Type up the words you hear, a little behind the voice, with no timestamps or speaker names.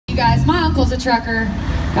was a trucker.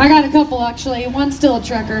 I got a couple actually. One's still a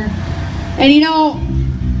trucker. And you know,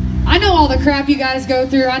 I know all the crap you guys go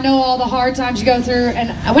through. I know all the hard times you go through. And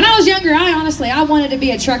when I was younger, I wanted to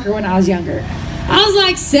be a trucker when I was younger. I was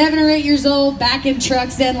like 7 or 8 years old, backing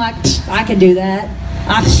trucks in like, I can do that.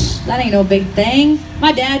 That ain't no big thing.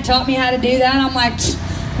 My dad taught me how to do that. I'm like,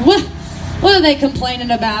 what are they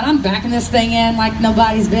complaining about? I'm backing this thing in like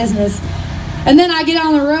nobody's business. And then I get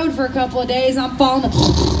on the road for a couple of days. I'm falling.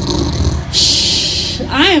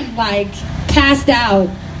 I am like passed out.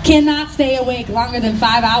 Cannot stay awake longer than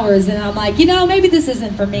 5 hours. And I'm like, you know, maybe this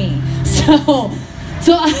isn't for me.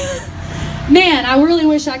 So man, I really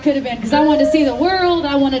wish I could have been, because I wanted to see the world.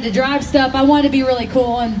 I wanted to drive stuff. I wanted to be really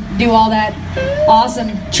cool and do all that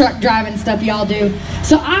awesome truck driving stuff y'all do.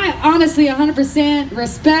 So I honestly 100%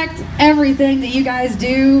 respect everything that you guys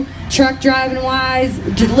do, truck driving wise,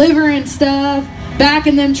 delivering stuff,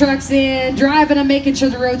 backing them trucks in, driving them, making sure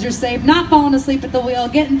the roads are safe, not falling asleep at the wheel,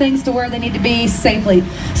 getting things to where they need to be safely.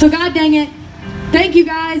 So God dang it, thank you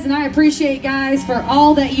guys, and I appreciate you guys for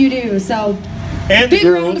all that you do. So and big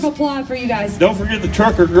girls. round of applause for you guys. Don't forget the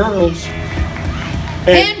trucker girls.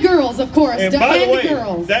 And girls, of course. And by the way,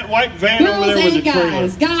 girls. that white van Girls over there with and the trailer.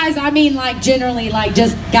 guys. Guys, I mean like generally like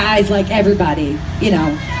just guys like everybody, you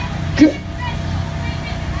know. Woo!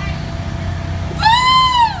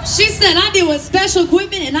 She said I deal with special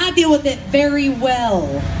equipment and I deal with it very well.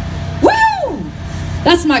 Woo!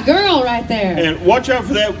 That's my girl right there. And watch out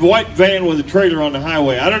for that white van with a trailer on the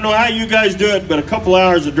highway. I don't know how you guys do it, but a couple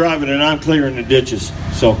hours of driving and I'm clearing the ditches.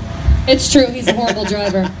 So it's true, he's a horrible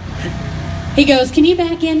driver. He goes, can you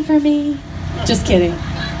back in for me? Just kidding.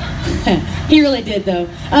 He really did though.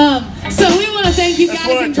 So we want to thank you guys. That's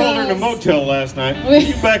what I told her in the motel last night. Can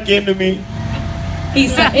you back into me?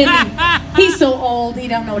 He's so old, he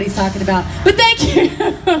don't know what he's talking about. But thank you.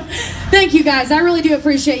 Thank you guys. I really do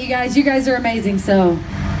appreciate you guys. You guys are amazing. So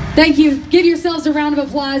thank you. Give yourselves a round of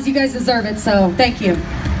applause. You guys deserve it. So thank you.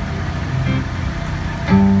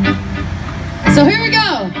 So here we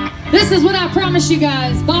go. This is what I promised you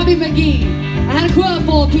guys. Bobby McGee. I had a quote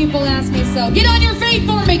full of people ask me, so get on your feet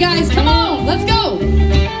for me, guys. Come on. Let's go.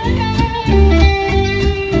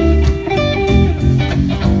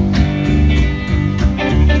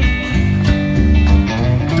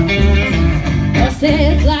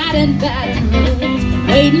 Said gliding Baton Rouge,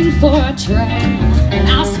 waiting for a train, and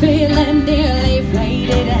I was feeling nearly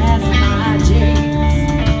faded as my jeans.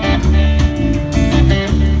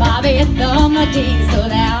 Bobby thumbed the diesel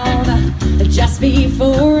down just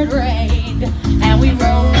before it rained, and we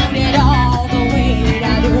rode it all the way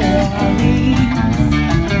down to Orleans.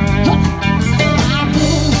 I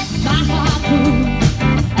pulled my harpoon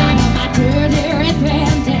out of my dirty red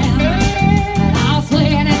bandana, and I was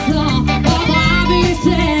playing it slow.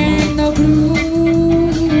 Sang the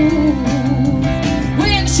blues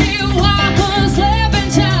when she was slipping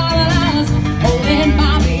child, holding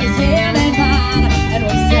Bobby's hand in mine, and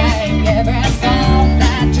we sang every song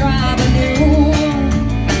that driver knew.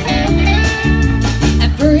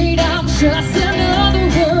 And freedom just